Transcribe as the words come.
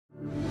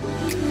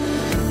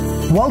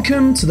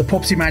Welcome to the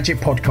Property Magic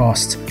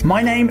Podcast.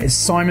 My name is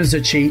Simon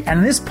Zucchi, and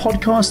in this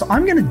podcast,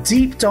 I'm going to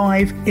deep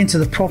dive into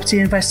the property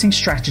investing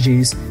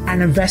strategies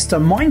and investor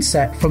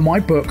mindset from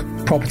my book,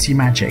 Property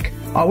Magic.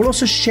 I will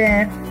also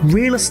share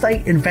real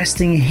estate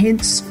investing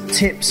hints,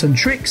 tips, and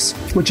tricks,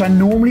 which I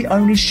normally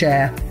only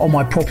share on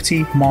my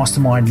Property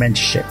Mastermind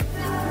mentorship.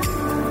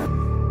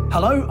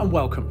 Hello and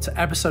welcome to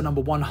episode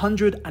number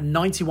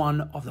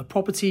 191 of the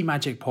Property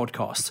Magic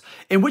Podcast,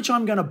 in which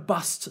I'm going to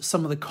bust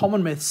some of the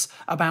common myths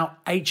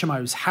about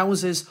HMOs,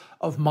 houses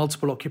of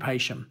multiple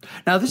occupation.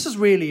 Now, this is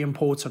really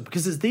important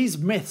because it's these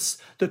myths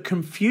that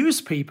confuse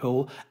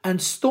people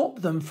and stop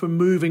them from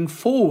moving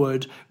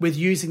forward with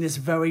using this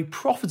very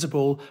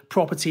profitable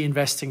property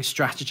investing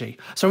strategy.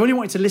 So I really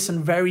want you to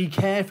listen very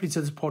carefully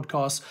to this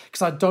podcast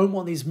because I don't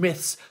want these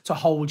myths to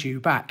hold you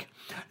back.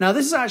 Now,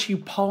 this is actually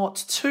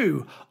part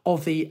 2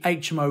 of the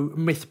HMO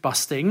myth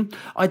busting.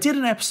 I did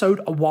an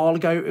episode a while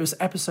ago. It was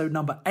episode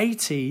number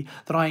 80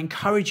 that I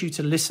encourage you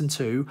to listen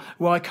to,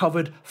 where I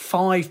covered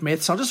 5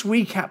 myths. I'll just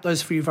recap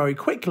those for you very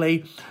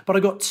quickly, but I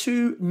got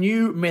 2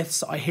 new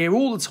myths that I hear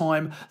all the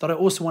time that I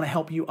also want to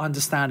help you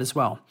understand as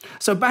well.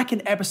 So back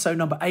in episode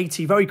number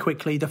 80, very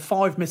quickly, the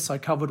 5 myths I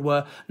covered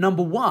were,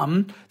 number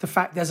 1, the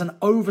fact there's an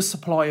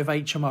oversupply of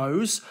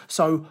HMOs.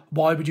 So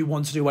why would you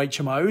want to do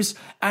HMOs?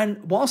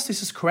 And whilst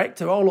this is correct,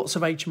 there are lots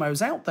of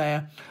HMOs out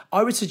there,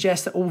 I would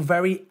suggest they're all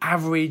very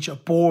average,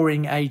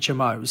 boring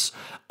HMOs.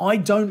 I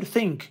don't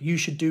think you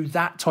should do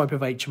that type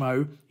of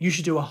HMO. You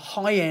should do a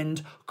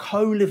high-end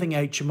co-living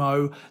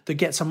HMO that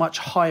gets a much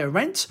higher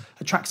rent,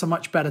 attracts a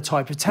much better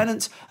type of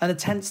tenant, and the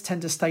tenants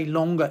tend to stay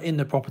longer in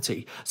the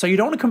property. So you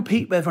don't want to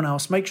compete with everyone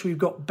else. Make sure you've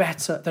got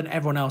better than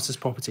everyone else's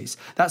properties.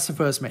 That's the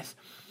first myth.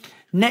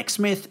 Next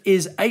myth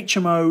is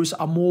HMOs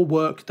are more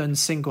work than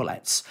single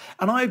lets.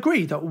 And I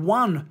agree that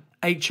one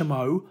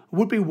HMO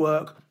would be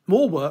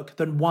more work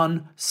than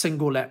one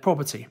single let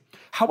property.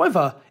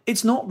 However,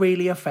 it's not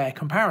really a fair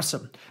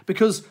comparison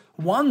because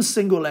one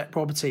single let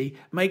property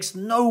makes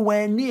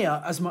nowhere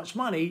near as much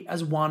money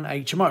as one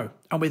HMO.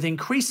 And with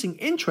increasing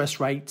interest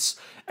rates,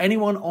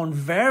 anyone on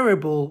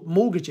variable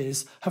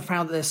mortgages have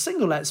found that their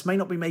single lets may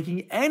not be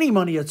making any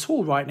money at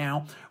all right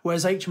now,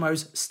 whereas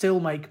HMOs still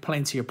make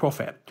plenty of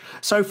profit.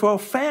 So for a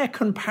fair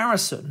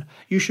comparison,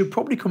 you should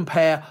probably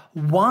compare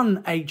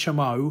one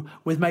HMO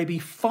with maybe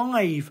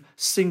 5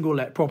 single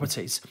let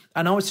properties.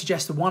 And I would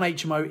suggest that one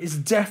HMO is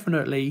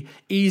definitely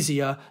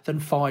easier than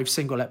 5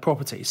 single let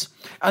properties.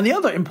 And the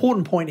other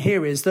important point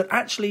here is that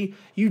actually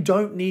you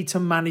don't need to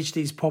manage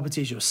these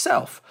properties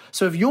yourself.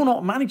 So if you're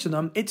not managing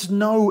them, it's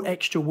no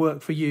extra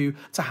work for you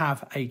to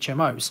have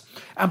HMOs.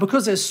 And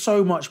because there's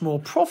so much more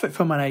profit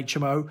from an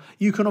HMO,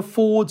 you can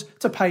afford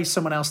to pay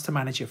someone else to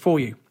manage it for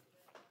you.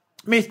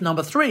 Myth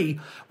number 3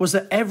 was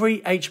that every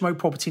HMO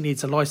property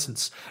needs a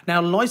license.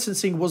 Now,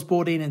 licensing was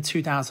brought in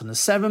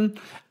 2007,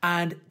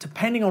 and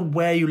depending on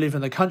where you live in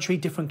the country,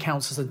 different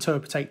councils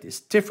interpret this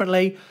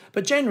differently.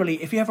 But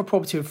generally, if you have a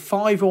property of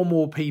 5 or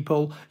more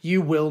people, you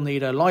will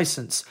need a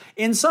license.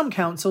 In some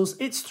councils,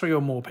 it's 3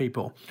 or more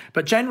people,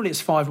 but generally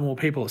it's 5 or more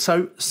people.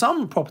 So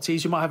some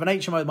properties, you might have an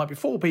HMO that might be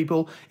 4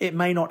 people, it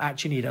may not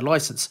actually need a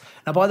license.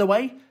 Now, by the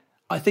way,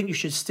 I think you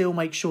should still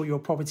make sure your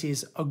property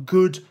is a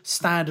good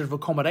standard of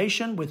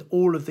accommodation with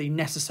all of the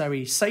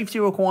necessary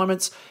safety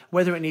requirements,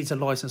 whether it needs a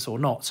license or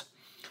not.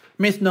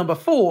 Myth number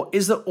 4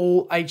 is that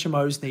all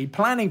HMOs need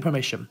planning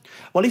permission.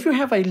 Well, if you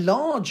have a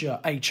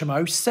larger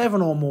HMO,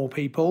 7 or more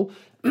people,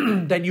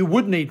 then you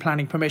would need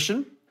planning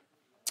permission.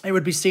 It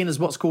would be seen as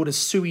what's called a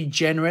sui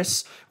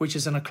generis, which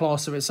is in a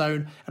class of its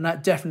own, and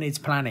that definitely needs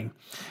planning.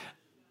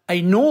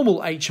 A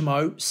normal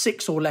HMO,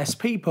 6 or less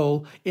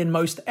people, in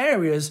most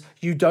areas,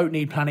 you don't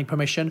need planning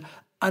permission,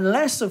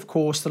 unless, of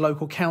course, the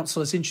local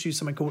council has introduced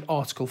something called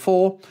Article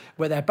 4,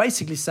 where they're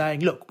basically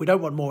saying, look, we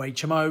don't want more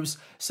HMOs,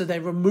 so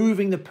they're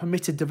removing the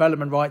permitted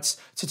development rights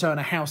to turn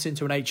a house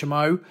into an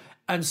HMO.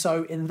 And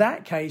so in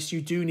that case,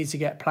 you do need to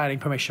get planning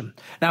permission.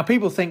 Now,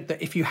 people think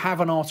that if you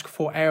have an Article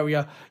 4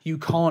 area, you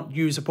can't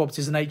use a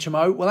property as an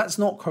HMO. Well, that's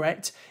not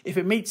correct. If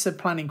it meets the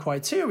planning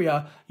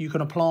criteria, you can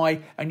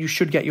apply and you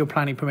should get your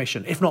planning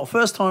permission. If not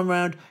first time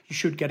round, you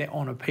should get it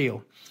on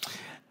appeal.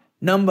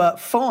 Number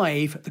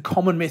 5, the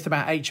common myth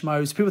about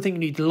HMOs, people think you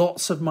need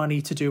lots of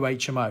money to do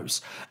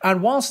HMOs.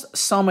 And whilst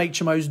some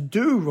HMOs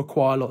do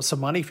require lots of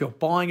money, if you're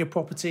buying a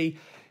property,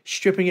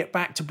 stripping it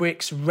back to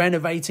bricks,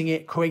 renovating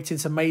it, creating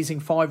this amazing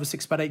 5 or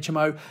 6 bed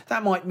HMO,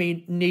 that might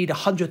mean need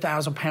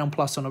 £100,000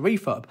 plus on a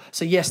refurb.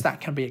 So yes, that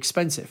can be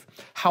expensive.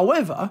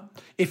 However,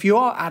 if you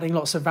are adding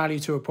lots of value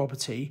to a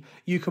property,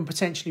 you can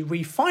potentially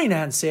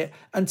refinance it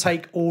and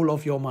take all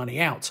of your money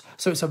out.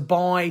 So it's a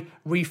buy,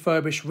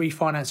 refurbish,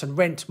 refinance and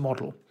rent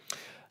model.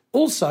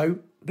 Also,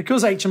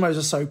 because HMOs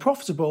are so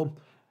profitable,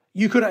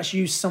 you could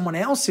actually use someone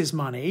else's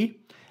money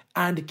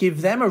and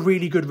give them a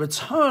really good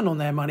return on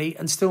their money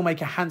and still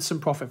make a handsome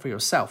profit for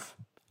yourself.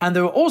 And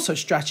there are also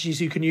strategies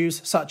you can use,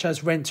 such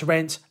as rent to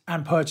rent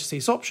and purchase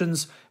lease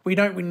options, where you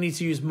don't really need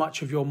to use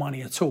much of your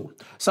money at all.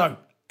 So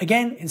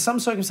Again, in some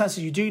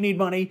circumstances, you do need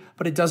money,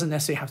 but it doesn't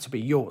necessarily have to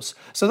be yours.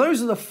 So those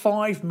are the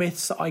 5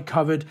 myths that I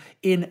covered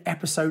in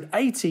episode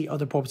 80 of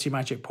the Property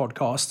Magic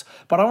podcast.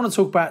 But I want to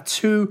talk about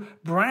 2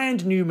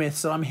 brand new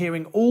myths that I'm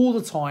hearing all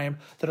the time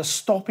that are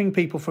stopping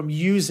people from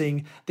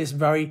using this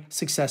very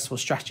successful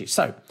strategy.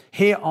 So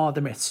here are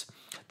the myths.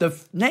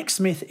 The next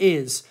myth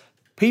is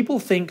people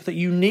think that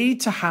you need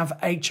to have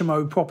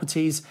HMO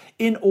properties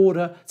in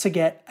order to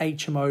get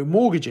HMO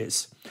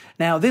mortgages.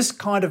 Now, this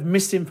kind of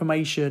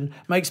misinformation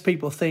makes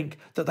people think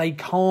that they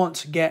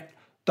can't get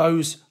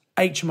those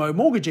HMO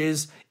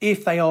mortgages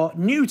if they are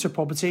new to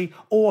property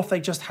or if they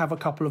just have a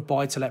couple of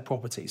buy-to-let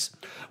properties.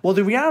 Well,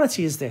 the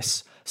reality is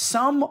this.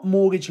 Some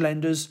mortgage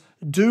lenders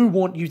do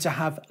want you to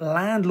have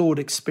landlord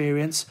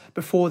experience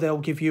before they'll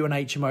give you an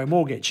HMO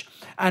mortgage.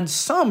 And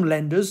some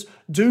lenders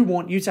do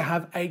want you to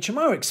have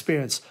HMO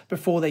experience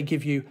before they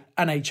give you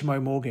an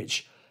HMO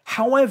mortgage.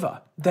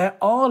 However, there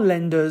are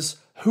lenders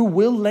who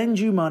will lend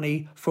you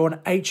money for an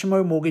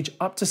HMO mortgage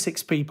up to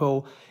 6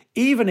 people,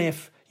 even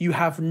if you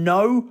have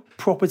no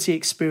property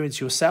experience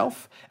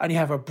yourself and you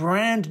have a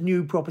brand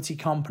new property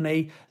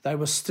company. They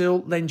will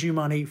still lend you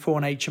money for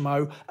an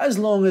HMO as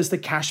long as the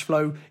cash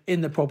flow in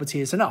the property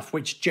is enough,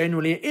 which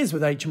generally it is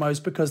with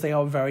HMOs because they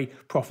are a very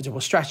profitable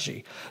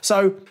strategy.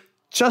 So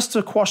just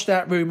to quash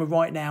that rumor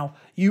right now,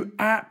 you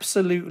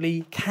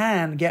absolutely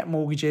can get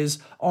mortgages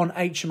on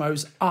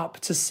HMOs up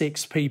to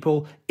 6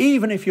 people,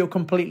 even if you're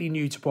completely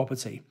new to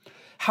property.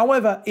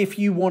 However, if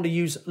you want to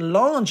use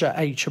larger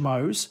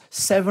HMOs,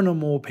 7 or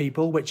more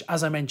people, which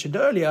as I mentioned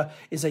earlier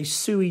is a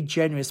sui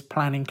generis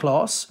planning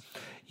class,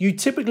 you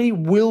typically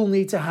will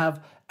need to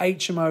have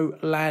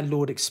HMO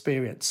landlord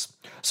experience.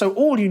 So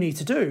all you need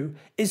to do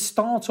is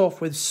start off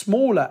with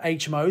smaller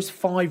HMOs,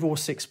 5 or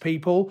 6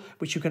 people,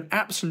 which you can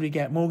absolutely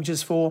get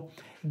mortgages for.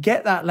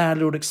 Get that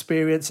landlord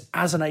experience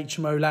as an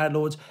HMO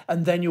landlord,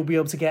 and then you'll be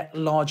able to get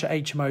larger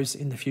HMOs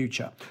in the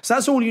future. So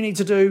that's all you need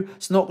to do.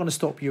 It's not going to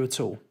stop you at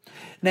all.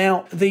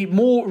 Now, the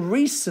more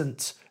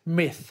recent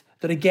myth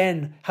that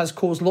again has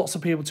caused lots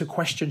of people to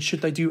question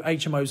should they do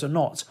HMOs or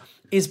not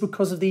is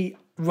because of the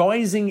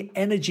rising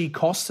energy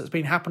costs that's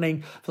been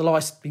happening for the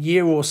last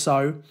year or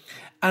so.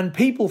 And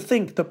people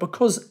think that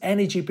because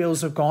energy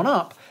bills have gone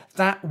up,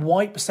 that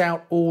wipes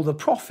out all the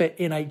profit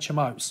in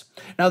HMOs.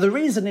 Now, the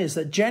reason is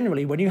that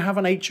generally when you have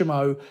an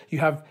HMO, you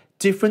have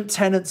different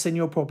tenants in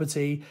your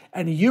property,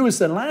 and you as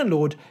the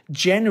landlord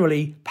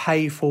generally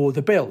pay for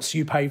the bills.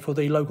 You pay for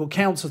the local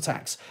council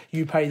tax,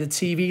 you pay the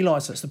TV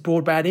license, the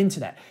broadband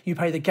internet, you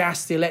pay the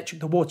gas, the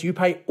electric, the water, you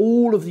pay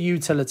all of the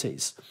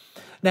utilities.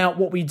 Now,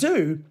 what we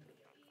do,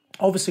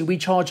 obviously, we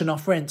charge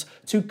enough rent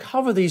to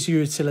cover these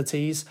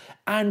utilities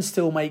and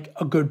still make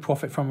a good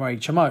profit from our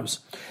HMOs.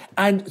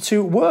 And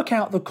to work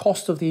out the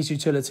cost of these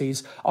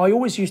utilities, I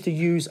always used to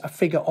use a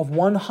figure of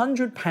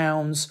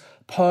 £100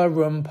 per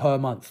room per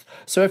month.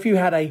 So if you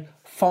had a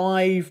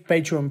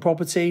 5-bedroom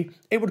property,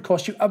 it would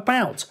cost you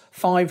about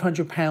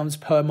 £500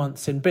 per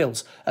month in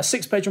bills. A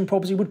 6-bedroom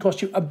property would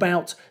cost you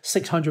about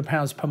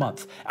 £600 per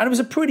month. And it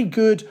was a pretty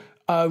good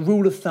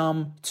rule of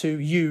thumb to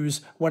use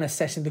when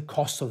assessing the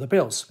cost of the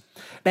bills.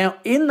 Now,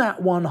 in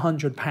that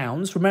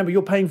 £100, remember,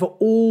 you're paying for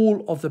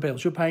all of the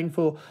bills. You're paying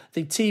for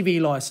the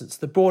TV license,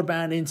 the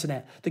broadband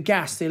internet, the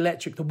gas, the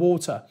electric, the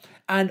water.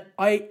 And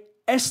I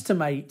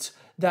estimate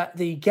that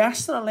the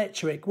gas and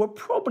electric were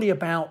probably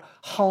about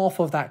half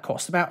of that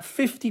cost, about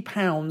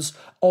 £50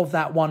 of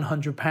that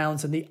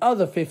 £100, and the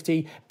other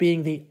 50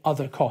 being the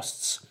other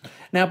costs.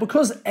 Now,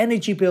 because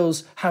energy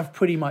bills have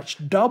pretty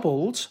much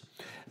doubled,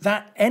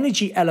 that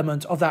energy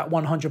element of that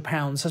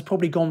 £100 has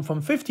probably gone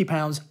from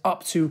 £50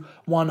 up to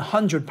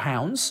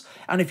 £100.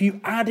 And if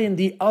you add in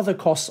the other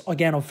costs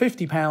again of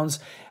 £50,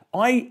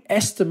 I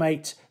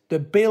estimate the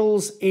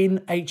bills in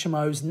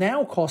HMOs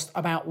now cost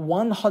about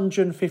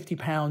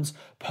 £150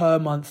 per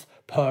month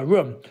per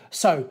room.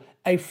 So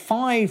a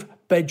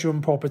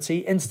 5-bedroom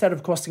property, instead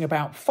of costing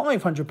about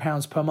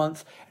 £500 per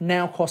month,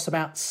 now costs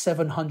about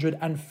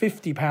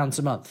 £750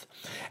 a month.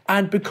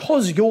 And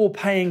because you're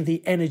paying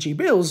the energy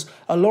bills,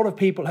 a lot of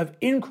people have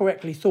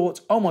incorrectly thought,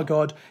 oh my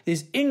God,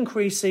 these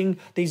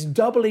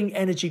doubling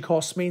energy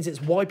costs means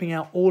it's wiping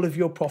out all of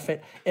your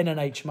profit in an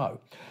HMO.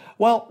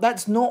 Well,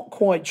 that's not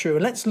quite true.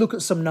 And let's look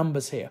at some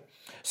numbers here.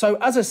 So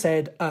as I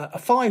said, a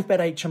 5-bed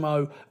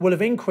HMO will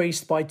have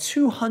increased by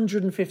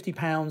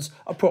 £250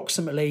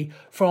 approximately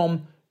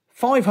from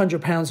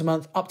 £500 a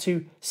month up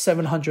to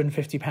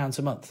 £750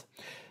 a month.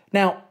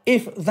 Now,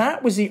 if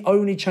that was the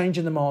only change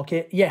in the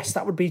market, yes,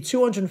 that would be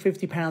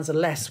 £250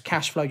 less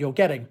cash flow you're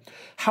getting.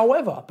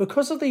 However,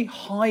 because of the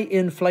high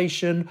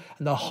inflation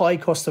and the high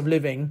cost of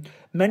living,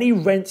 many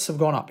rents have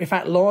gone up. In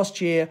fact,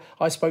 last year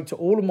I spoke to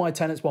all of my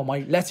tenants,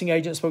 my letting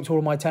agent spoke to all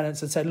of my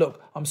tenants and said,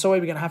 look, I'm sorry,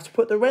 we're going to have to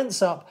put the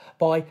rents up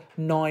by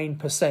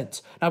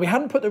 9%. Now, we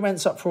hadn't put the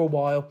rents up for a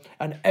while,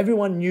 and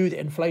everyone knew that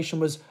inflation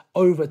was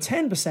over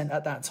 10%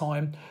 at that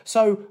time.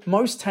 So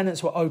most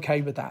tenants were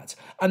okay with that.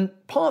 And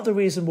part of the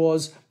reason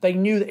was they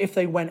knew that if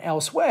they went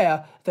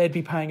elsewhere, they'd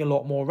be paying a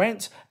lot more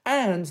rent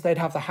and they'd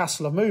have the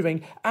hassle of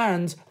moving,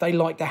 and they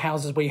like the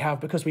houses we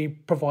have because we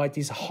provide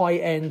these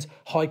high-end,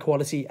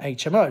 high-quality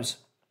HMOs.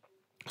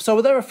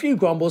 So there were a few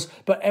grumbles,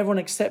 but everyone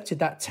accepted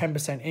that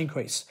 10%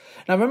 increase.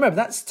 Now remember,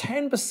 that's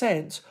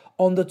 10%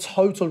 on the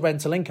total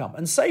rental income.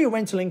 And say your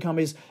rental income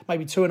is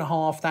maybe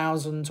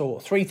 $2,500 or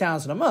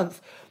 $3,000 a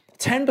month,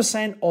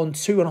 10% on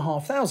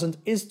 $2,500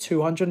 is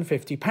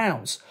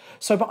 £250.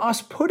 So by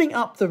us putting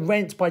up the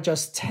rent by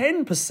just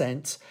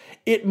 10%,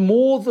 it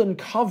more than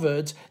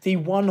covered the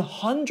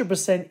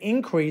 100%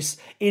 increase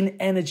in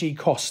energy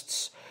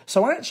costs.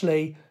 So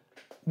actually,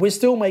 we're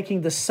still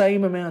making the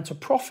same amount of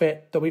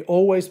profit that we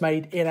always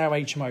made in our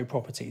HMO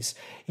properties.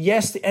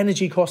 Yes, the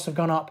energy costs have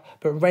gone up,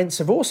 but rents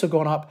have also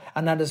gone up,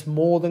 and that has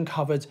more than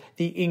covered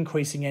the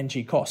increasing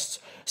energy costs.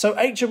 So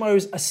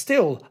HMOs are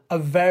still a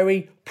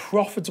very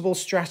profitable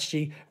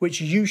strategy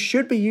which you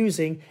should be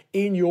using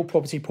in your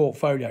property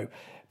portfolio,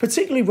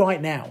 particularly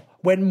right now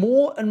when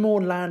more and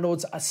more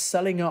landlords are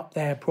selling up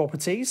their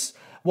properties.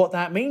 What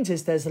that means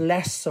is there's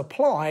less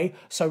supply,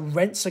 so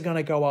rents are going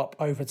to go up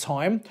over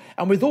time.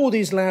 And with all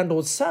these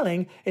landlords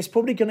selling, it's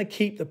probably going to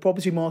keep the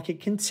property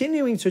market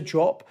continuing to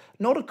drop,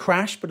 not a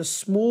crash, but a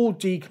small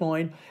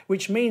decline,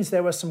 which means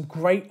there are some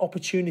great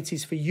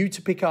opportunities for you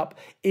to pick up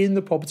in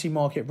the property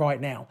market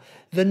right now.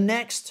 The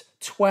next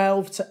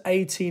 12 to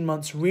 18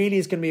 months really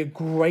is going to be a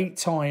great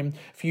time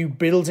for you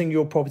building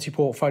your property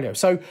portfolio.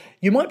 So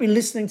you might be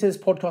listening to this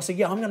podcast saying,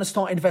 yeah, I'm going to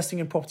start investing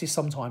in property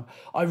sometime.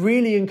 I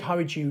really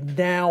encourage you,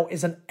 now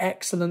is an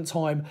excellent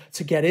time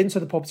to get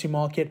into the property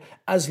market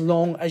as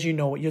long as you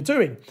know what you're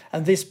doing.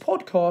 And this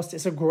podcast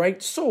is a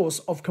great source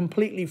of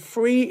completely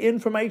free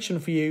information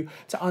for you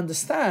to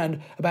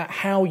understand about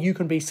how you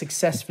can be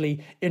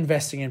successfully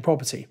investing in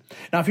property.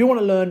 Now, if you want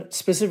to learn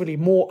specifically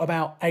more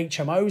about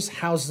HMOs,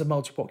 houses of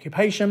multiple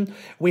occupation,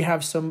 we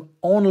have some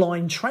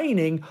online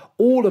training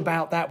all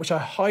about that, which I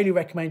highly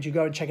recommend you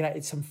go and check it out.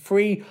 It's some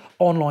free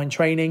online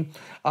training.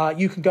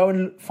 You can go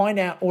and find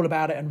out all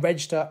about it and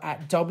register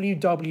at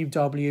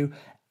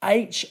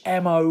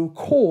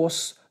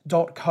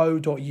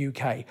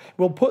www.hmocourse.co.uk.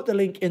 We'll put the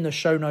link in the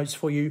show notes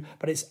for you,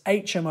 but it's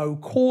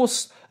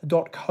hmocourse.co.uk.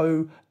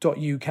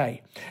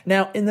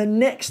 Now, in the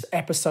next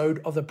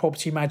episode of the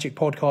Property Magic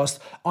podcast,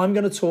 I'm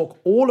going to talk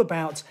all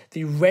about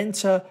the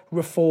renter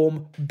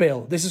reform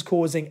bill. This is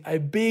causing a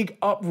big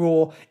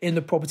uproar in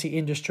the property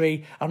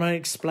industry. I'm going to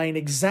explain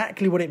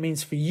exactly what it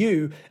means for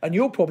you and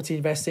your property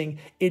investing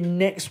in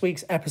next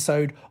week's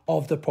episode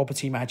of the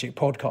Property Magic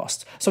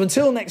podcast. So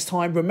until next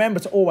time, remember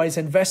to always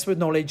invest with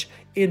knowledge,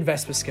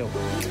 invest with skill.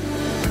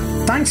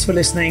 Thanks for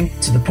listening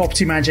to the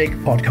Property Magic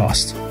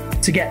podcast.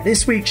 To get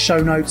this week's show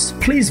notes,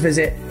 please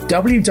visit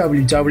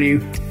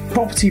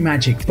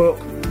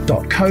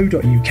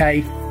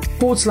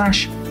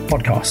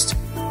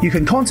www.propertymagicbook.co.uk/podcast. You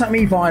can contact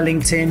me via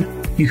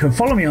LinkedIn, you can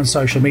follow me on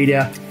social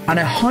media, and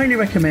I highly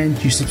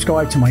recommend you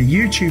subscribe to my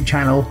YouTube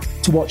channel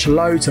to watch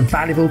loads of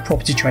valuable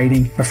property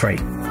trading for free.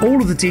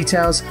 All of the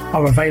details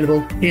are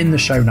available in the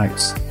show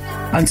notes.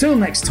 Until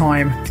next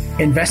time,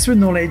 invest with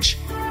knowledge,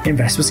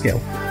 invest with skill.